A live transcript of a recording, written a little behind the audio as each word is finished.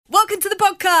the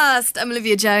podcast. I'm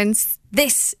Olivia Jones.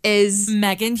 This is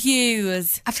Megan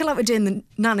Hughes. I feel like we're doing the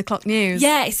 9 o'clock news.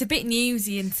 Yeah, it's a bit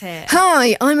newsy, isn't it?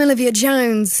 Hi, I'm Olivia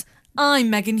Jones. I'm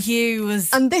Megan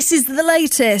Hughes. And this is the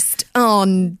latest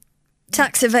on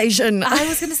tax evasion. I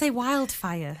was going to say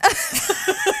wildfire.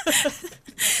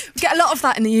 We get a lot of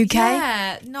that in the UK.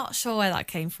 Yeah, not sure where that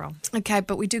came from. Okay,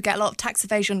 but we do get a lot of tax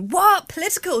evasion. What?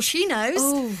 Political, she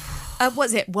knows.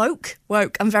 What's it? Woke?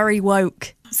 Woke. I'm very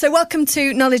woke. So welcome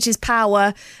to Knowledge is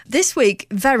Power. This week,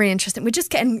 very interesting. We're just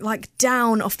getting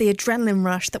down off the adrenaline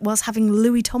rush that was having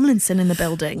Louis Tomlinson in the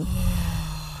building.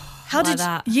 How did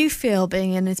you feel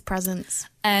being in his presence?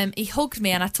 He hugged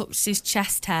me and I touched his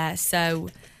chest hair, so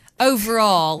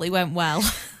overall it went well.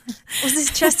 Was his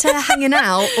chest hair hanging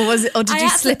out or did you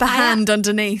slip a hand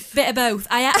underneath? Bit of both.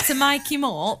 I had to mic him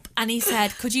up and he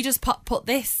said, could you just put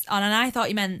this on? And I thought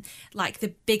he meant like the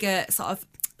bigger sort of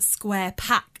square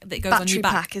pack that goes on your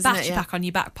back. Battery pack on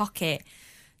your back pocket.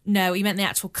 No, he meant the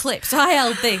actual clip. So I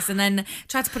held this and then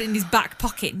tried to put it in his back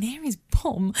pocket near his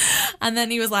bum. And then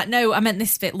he was like, no, I meant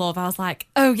this bit, love. I was like,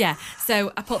 oh, yeah.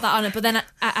 So I put that on it. But then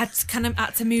I kind of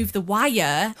had to move the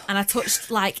wire and I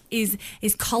touched like his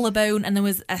collarbone and there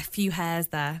was a few hairs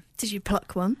there. Did you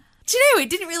pluck one? Do you know, it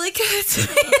didn't really occur to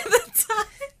me at the time.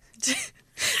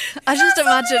 I just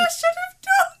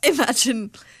imagine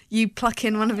you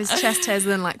plucking one of his chest hairs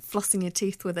and then flossing your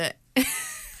teeth with it.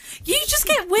 You just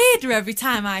get weirder every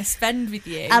time I spend with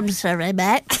you. I'm sorry,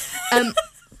 mate.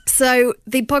 So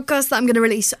the podcast that I'm going to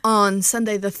release on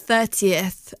Sunday the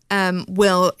 30th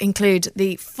will include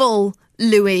the full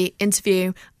Louis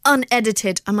interview,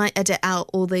 unedited. I might edit out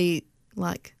all the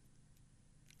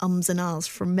ums and ahs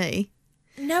from me.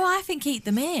 No, I think keep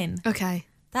them in. Okay.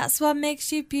 That's what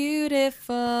makes you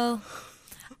beautiful. I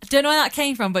don't know where that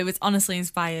came from, but it was honestly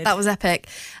inspired. That was epic.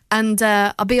 And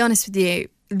I'll be honest with you,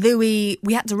 Louis,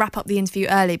 we had to wrap up the interview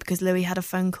early because Louis had a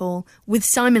phone call with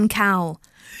Simon Cowell.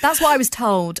 That's what I was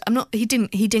told. He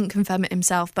didn't confirm it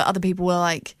himself, but other people were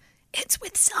like, it's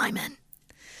with Simon.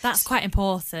 That's quite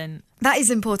important. That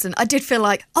is important. I did feel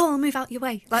like, I'll move out your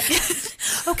way.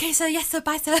 Okay, so yes, sir,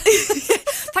 bye, sir.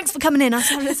 Thanks for coming in. I'm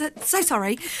so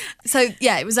sorry. So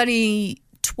yeah, it was only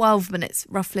 12 minutes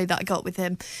roughly that I got with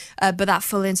him, but that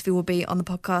full interview will be on the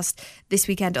podcast this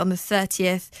weekend on the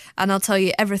 30th, and I'll tell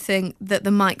you everything that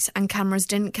the mics and cameras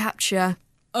didn't capture.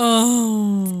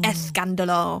 Oh,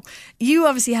 Escandalo. You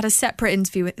obviously had a separate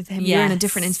interview with him. Yes. You were in a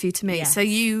different interview to me. Yes. So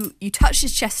you touched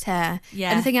his chest hair.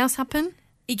 Yeah. Anything else happen?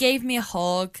 He gave me a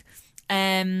hug.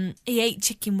 He ate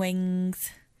chicken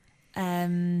wings.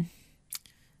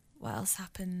 What else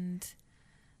happened?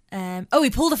 He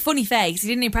pulled a funny face. He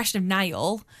did an impression of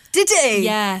Niall. Did he?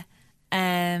 Yeah.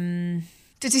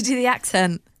 Did he do the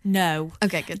accent? No.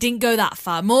 Okay, good. Didn't go that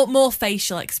far. More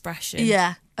facial expression.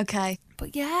 Yeah, okay.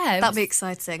 But yeah. That'd be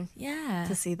exciting. Yeah.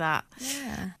 To see that.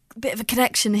 Yeah. A bit of a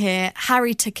connection here.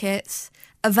 Harry tickets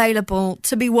available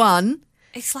to be won.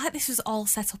 It's like this was all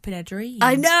set up in a dream.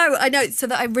 I know. So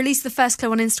that I released the first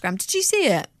clue on Instagram. Did you see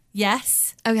it?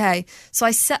 Yes. Okay. So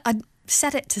I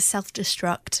set it to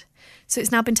self-destruct. So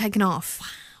it's now been taken off. Wow.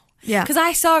 Yeah. Because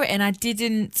I saw it and I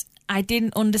didn't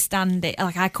understand it.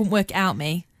 I couldn't work it out,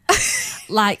 me.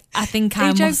 I think Are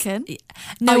you joking?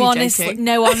 No, honestly. Joking?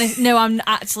 No, I'm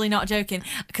actually not joking.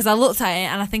 Because I looked at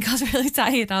it and I think I was really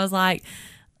tired. I was like,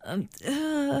 I'm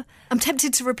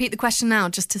tempted to repeat the question now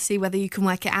just to see whether you can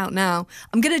work it out now.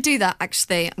 I'm going to do that,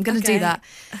 actually. I'm going to do that.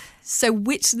 So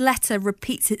which letter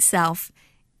repeats itself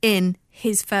in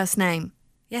his first name?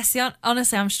 Yeah, see,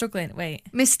 honestly, I'm struggling. Wait.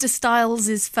 Mr.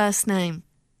 Styles' first name.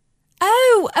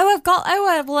 Well,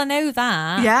 I know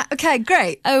that. Yeah, okay,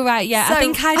 great. Oh, right, yeah. So, I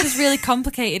think I just really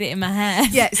complicated it in my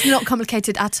head. Yeah, it's not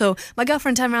complicated at all. My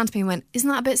girlfriend turned around to me and went, isn't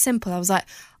that a bit simple? I was like,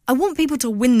 I want people to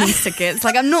win these tickets.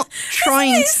 I'm not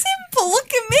trying Isn't it simple?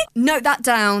 Look at me. Note that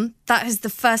down. That is the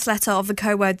first letter of the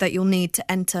code word that you'll need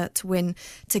to enter to win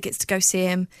tickets to go see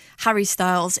him, Harry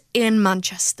Styles, in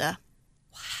Manchester.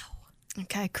 Wow.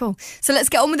 Okay, cool. So let's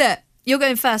get on with it. You're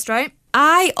going first, right?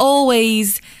 I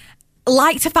always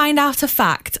like to find out a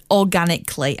fact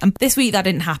organically. And this week that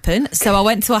didn't happen. So I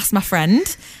went to ask my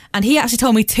friend and he actually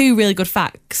told me 2 really good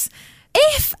facts.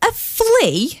 If a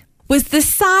flea was the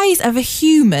size of a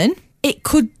human, it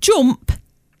could jump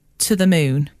to the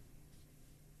moon.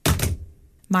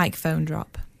 Microphone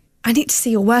drop. I need to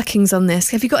see your workings on this.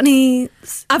 Have you got any...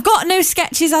 I've got no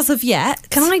sketches as of yet.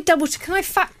 Can I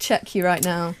fact check you right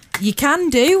now? You can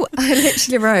do. I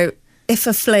literally wrote, if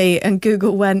a flea, and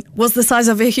Google went, was the size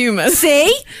of a human.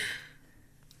 See?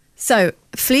 So,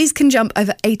 fleas can jump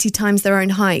over 80 times their own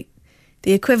height,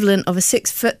 the equivalent of a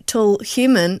 6-foot tall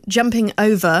human jumping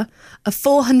over a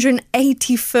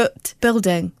 480-foot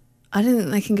building. I don't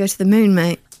think they can go to the moon,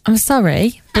 mate. I'm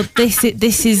sorry, but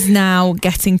this is now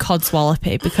getting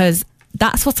codswallopy because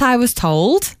that's what I was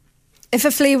told. If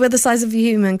a flea were the size of a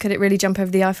human, could it really jump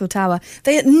over the Eiffel Tower?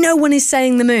 No one is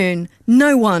saying the moon.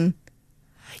 No one.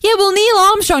 Yeah, well, Neil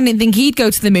Armstrong didn't think he'd go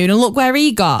to the moon, and look where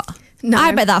he got. No.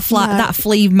 I bet that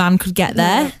flea man could get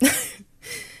there. No.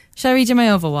 Shall I read you my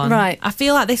other one? Right. I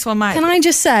feel like this one might... Can I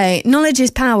just say, knowledge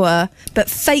is power, but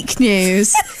fake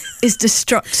news is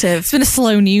destructive. It's been a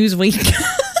slow news week.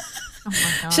 Oh my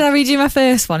God. Shall I read you my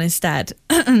first one instead?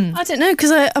 I don't know, because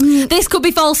this could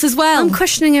be false as well. I'm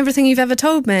questioning everything you've ever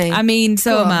told me. I mean,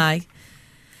 so am I.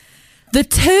 The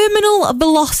terminal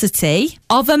velocity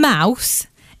of a mouse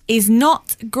is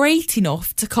not great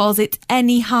enough to cause it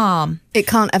any harm. It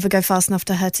can't ever go fast enough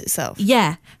to hurt itself.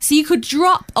 Yeah. So you could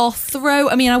drop or throw...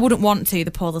 I mean, I wouldn't want to,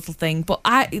 the poor little thing, but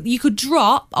you could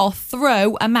drop or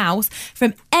throw a mouse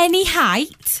from any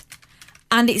height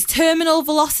and its terminal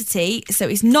velocity, so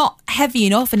it's not heavy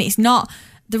enough and it's not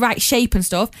the right shape and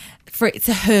stuff for it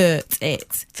to hurt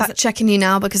it. Fact checking you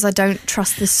now because I don't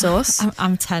trust this source.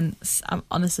 I'm tense. I'm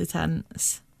honestly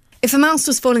tense. If a mouse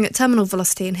was falling at terminal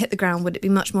velocity and hit the ground, would it be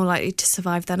much more likely to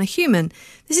survive than a human?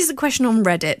 This is a question on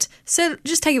Reddit, so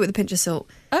just take it with a pinch of salt.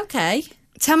 Okay.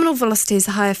 Terminal velocity is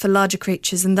higher for larger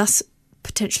creatures and thus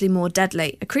potentially more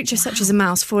deadly. A creature such as a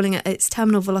mouse falling at its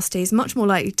terminal velocity is much more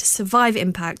likely to survive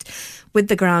impact with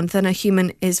the ground than a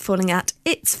human is falling at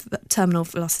its terminal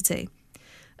velocity.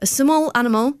 A small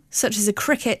animal, such as a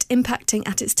cricket, impacting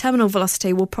at its terminal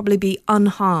velocity will probably be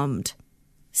unharmed.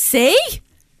 See?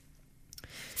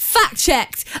 Fact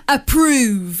checked.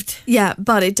 Approved. Yeah,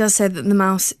 but it does say that the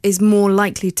mouse is more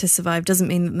likely to survive. Doesn't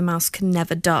mean that the mouse can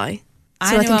never die.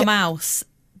 So I know a mouse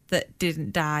that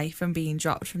didn't die from being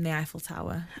dropped from the Eiffel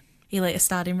Tower. He later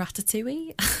starred in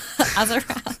Ratatouille as a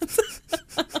rat.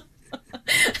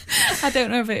 I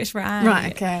don't know if it's right.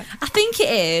 Right, okay. I think it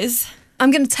is.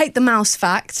 I'm going to take the mouse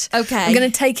fact. Okay. I'm going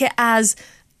to take it as,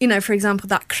 for example,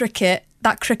 that cricket.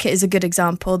 That cricket is a good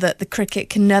example that the cricket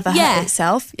can never hurt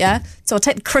itself. Yeah. So I'll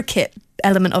take the cricket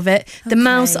element of it. The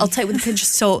mouse, I'll take with a pinch of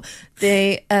salt.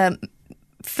 The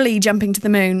flea jumping to the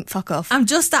moon, fuck off. I'm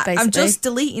just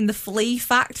deleting the flea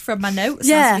fact from my notes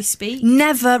as we speak.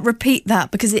 Never repeat that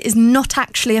because it is not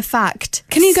actually a fact.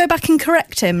 Can you go back and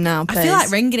correct him now, please? I feel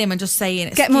like ringing him and just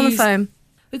saying... Get him on the phone.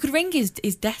 We could ring his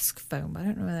desk phone, but I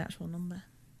don't know the actual number.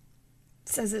 It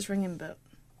says it's ringing, but...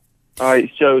 Hi,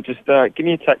 it's Joe. Just give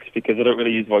me a text because I don't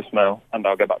really use voicemail and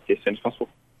I'll get back to you as soon as possible.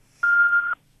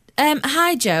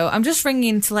 Hi, Joe. I'm just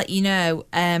ringing to let you know.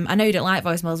 I know you don't like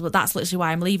voicemails, but that's literally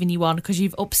why I'm leaving you on because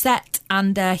you've upset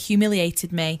and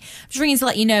humiliated me. I'm just ringing to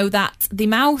let you know that the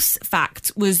mouse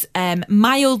fact was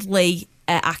mildly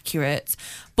accurate,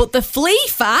 but the flea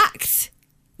fact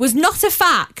was not a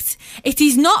fact. It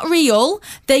is not real.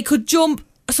 They could jump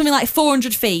something like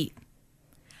 400 feet.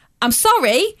 I'm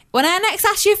sorry, when I next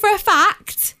ask you for a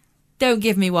fact, don't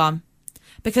give me one.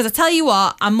 Because I tell you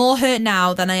what, I'm more hurt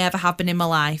now than I ever have been in my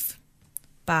life.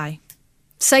 Bye.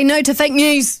 Say no to fake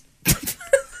news.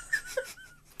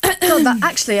 God,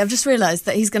 actually, I've just realised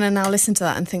that he's going to now listen to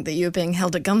that and think that you were being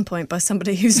held at gunpoint by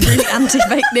somebody who's really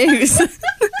anti-fake news.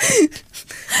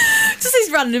 Just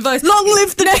his random voice. Long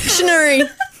live the dictionary!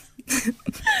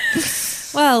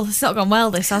 Well, it's not gone well,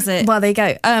 this, has it? Well, there you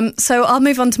go. So I'll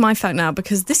move on to my fact now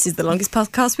because this is the longest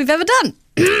podcast we've ever done.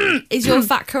 Is your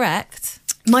fact correct?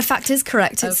 My fact is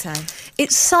correct.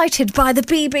 It's cited by the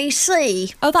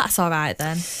BBC. Oh, that's all right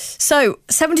then. So,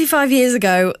 75 years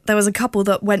ago, there was a couple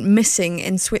that went missing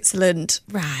in Switzerland.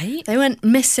 Right. They went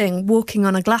missing walking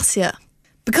on a glacier.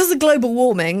 Because of global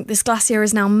warming, this glacier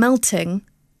is now melting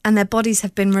and their bodies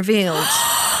have been revealed.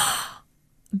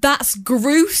 That's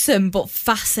gruesome but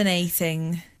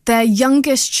fascinating. Their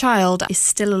youngest child is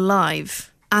still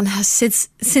alive and has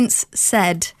since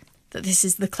said that this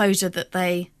is the closure that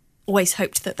they always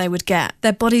hoped that they would get.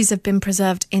 Their bodies have been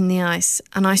preserved in the ice,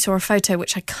 and I saw a photo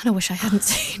which I kind of wish I hadn't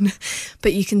seen,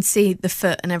 but you can see the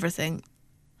foot and everything.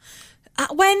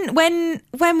 When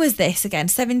was this again?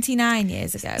 79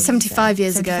 years ago? 75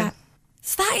 years ago.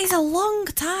 So that is a long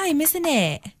time, isn't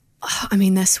it? Oh, I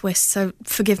mean, they're Swiss, so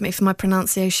forgive me for my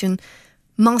pronunciation.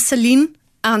 Marceline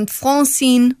and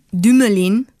Francine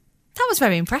Dumoulin. That was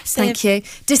very impressive. Thank you.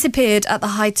 Disappeared at the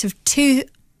height of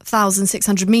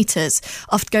 2,600 metres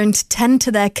after going to tend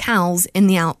to their cows in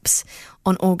the Alps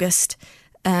on August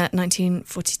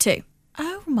 1942.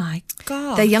 Oh my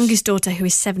God. Their youngest daughter, who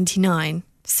is 79,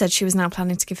 said she was now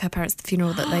planning to give her parents the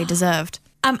funeral that they deserved.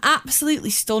 I'm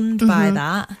absolutely stunned by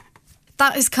that.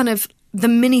 That is kind of the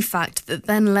mini fact that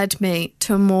then led me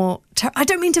to a more... I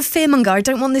don't mean to fearmonger. I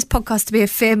don't want this podcast to be a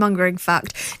fearmongering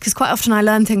fact, because quite often I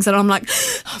learn things and I'm like,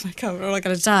 oh my God, we're all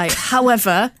going to die.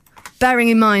 However, bearing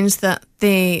in mind that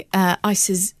the ice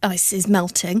is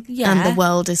melting and the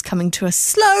world is coming to a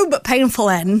slow but painful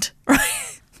end,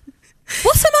 right?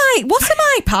 What am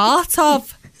I part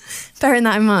of? Bearing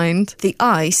that in mind, the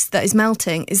ice that is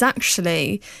melting is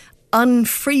actually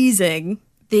unfreezing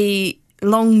the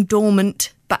long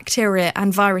dormant bacteria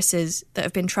and viruses that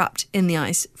have been trapped in the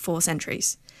ice for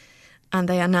centuries. And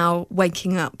they are now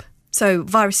waking up. So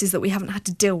viruses that we haven't had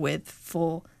to deal with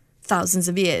for thousands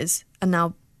of years are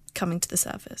now coming to the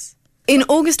surface. In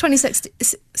August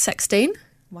 2016,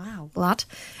 wow, lad,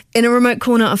 in a remote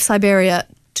corner of Siberia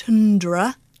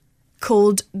tundra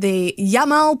called the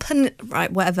Yamal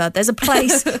there's a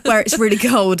place where it's really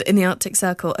cold in the Arctic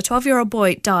Circle. A 12-year-old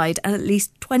boy died and at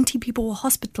least 20 people were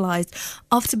hospitalised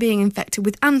after being infected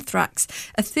with anthrax.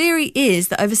 A theory is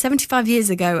that over 75 years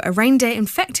ago, a reindeer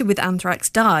infected with anthrax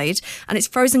died and its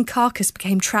frozen carcass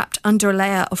became trapped under a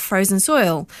layer of frozen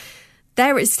soil.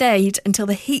 There it stayed until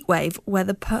the heat wave where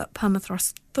the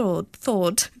permafrost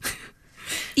thawed.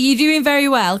 You're doing very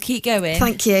well. Keep going.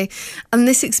 Thank you. And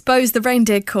this exposed the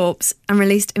reindeer corpse and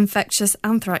released infectious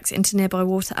anthrax into nearby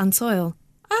water and soil.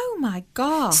 Oh my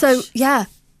gosh. So, yeah.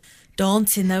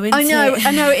 Daunting though, isn't I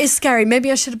it? know, it is scary. Maybe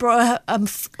I should have brought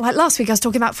like last week I was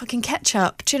talking about fucking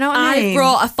ketchup. Do you know what I mean? I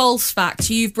brought a false fact.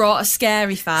 You've brought a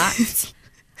scary fact.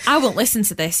 I wouldn't listen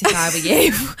to this if I were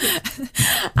you.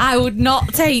 I would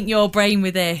not taint your brain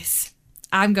with this.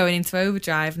 I'm going into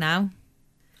overdrive now.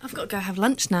 I've got to go have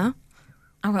lunch now.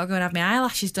 I've got to go and have my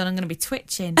eyelashes done. I'm going to be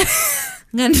twitching.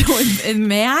 I'm going to do it in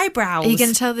my eyebrows. Are you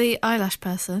going to tell the eyelash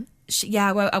person?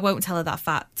 I won't tell her that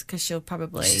fact because she'll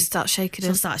start shaking.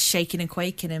 She'll start shaking and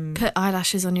quaking and put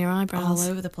eyelashes on your eyebrows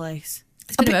all over the place.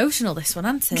 It's been emotional, this one,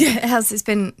 hasn't it? Yeah, it has. It's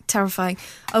been terrifying.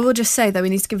 I will just say though, we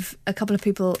need to give a couple of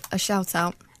people a shout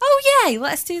out. Oh yay!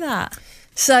 Let's do that.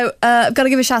 So I've got to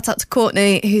give a shout out to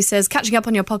Courtney, who says, catching up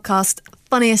on your podcast,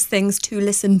 funniest things to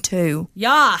listen to.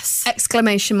 Yes!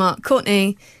 Exclamation mark.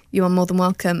 Courtney, you are more than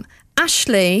welcome.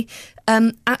 Ashley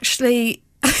actually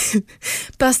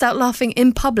burst out laughing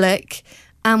in public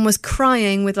and was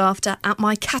crying with laughter at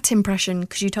my cat impression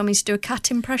because you told me to do a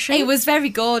cat impression. It was very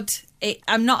good.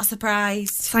 I'm not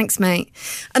surprised. Thanks, mate.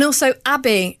 And also,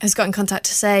 Abby has got in contact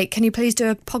to say, can you please do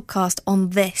a podcast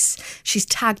on this? She's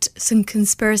tagged some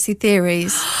conspiracy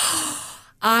theories.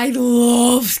 I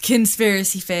love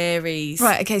conspiracy theories.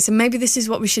 Right, okay, so maybe this is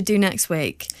what we should do next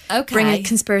week. Okay. Bring a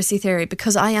conspiracy theory,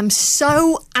 because I am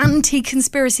so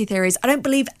anti-conspiracy theories. I don't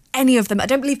believe any of them. I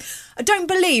don't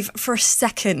believe for a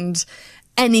second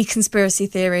any conspiracy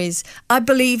theories. I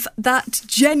believe that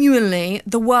genuinely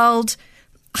the world...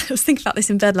 I was thinking about this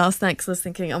in bed last night because I was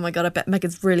thinking, oh my God, I bet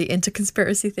Megan's really into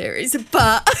conspiracy theories.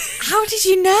 But how did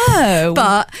you know?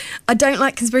 But I don't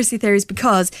like conspiracy theories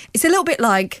because it's a little bit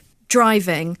like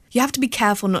driving. You have to be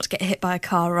careful not to get hit by a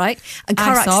car, right? And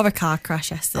I saw a car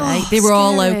crash yesterday. They were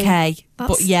all okay.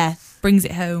 But yeah, brings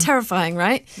it home. Terrifying,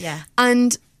 right? Yeah.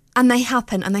 And they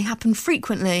happen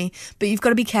frequently, but you've got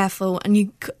to be careful, and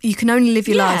you can only live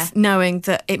your life knowing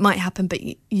that it might happen, but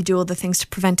you do all the things to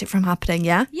prevent it from happening,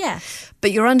 yeah? Yeah.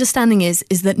 But your understanding is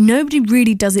that nobody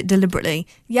really does it deliberately.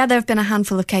 Yeah, there have been a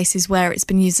handful of cases where it's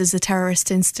been used as a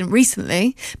terrorist incident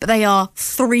recently, but they are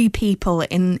 3 people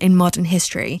in modern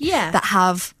history that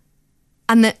have...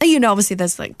 And, obviously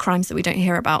there's like crimes that we don't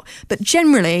hear about. But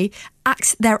generally,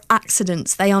 they're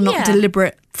accidents. They are not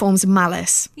deliberate forms of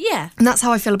malice. Yeah. And that's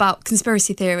how I feel about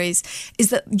conspiracy theories, is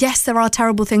that, yes, there are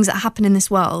terrible things that happen in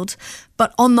this world,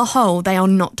 but on the whole, they are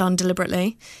not done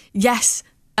deliberately. Yes.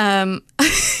 I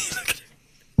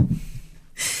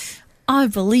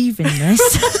believe in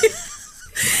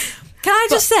this. Can I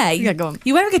just say, yeah, go on.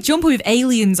 You're wearing a jumper with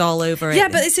aliens all over it. Yeah,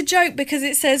 but it's a joke because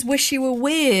it says "wish you were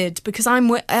weird" because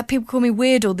people call me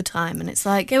weird all the time, and it's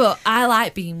like, yeah, well, I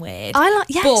like being weird. So I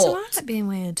like being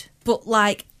weird. But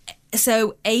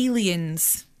so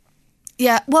aliens.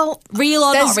 Yeah, well, real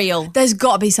or not real? There's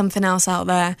got to be something else out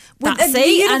there. That's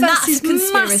it, and that's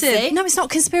conspiracy. Massive. No, it's not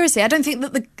conspiracy. I don't think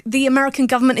that the American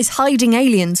government is hiding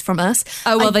aliens from us.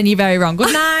 Oh, well, then you're very wrong.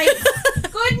 Good night.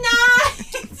 Good night.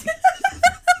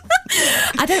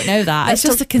 I don't know that. It's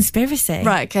just a conspiracy.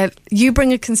 Right, okay. You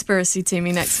bring a conspiracy to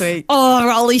me next week. Oh, I've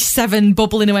got all these 7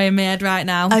 bubbling away in my head right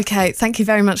now. Okay, thank you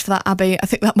very much for that, Abby. I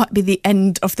think that might be the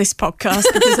end of this podcast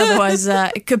because otherwise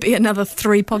it could be another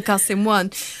 3 podcasts in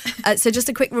one. So just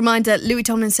a quick reminder, Louis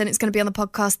Tomlinson is going to be on the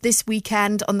podcast this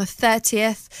weekend on the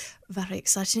 30th. Very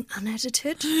exciting,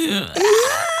 unedited.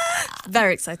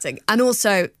 Very exciting. And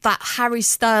also that Harry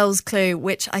Styles clue,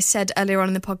 which I said earlier on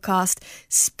in the podcast.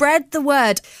 Spread the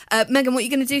word. Megan, what are you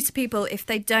going to do to people if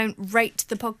they don't rate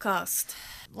the podcast?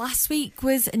 Last week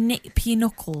was Nip Your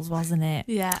Knuckles, wasn't it?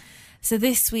 Yeah. So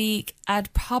this week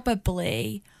I'd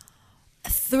probably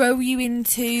throw you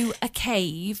into a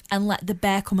cave and let the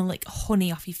bear come and lick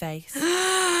honey off your face.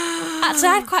 Actually,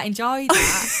 I'd quite enjoy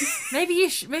that. Maybe you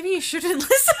shouldn't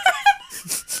listen.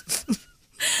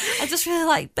 I just really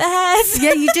like bears.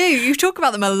 Yeah, you do. You talk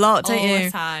about them a lot, don't you? All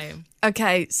the time.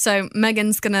 Okay, so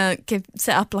Megan's gonna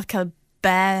set up like a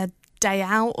bear day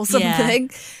out or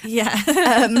something. Yeah.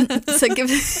 So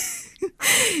give us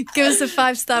a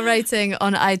 5-star rating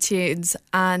on iTunes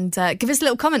and give us a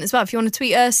little comment as well. If you want to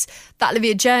tweet us, that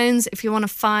Olivia Jones. If you want to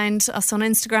find us on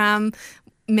Instagram,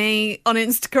 me on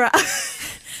Instagram.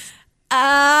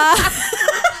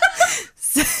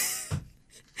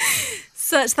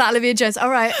 Search that Olivia Jones. All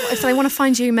right, if they want to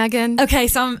find you, Megan. Okay,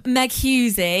 so I'm Meg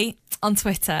Hughesy on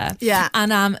Twitter. Yeah.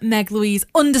 And I'm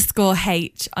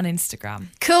MegLouise_H on Instagram.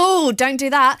 Cool. Don't do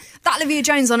that. That Olivia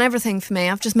Jones on everything for me.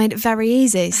 I've just made it very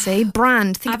easy. See?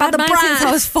 Brand. Think about the brand. Since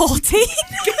I was 14.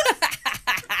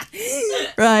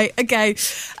 Right. Okay.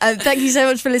 Thank you so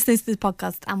much for listening to this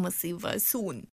podcast, and we'll see you very soon.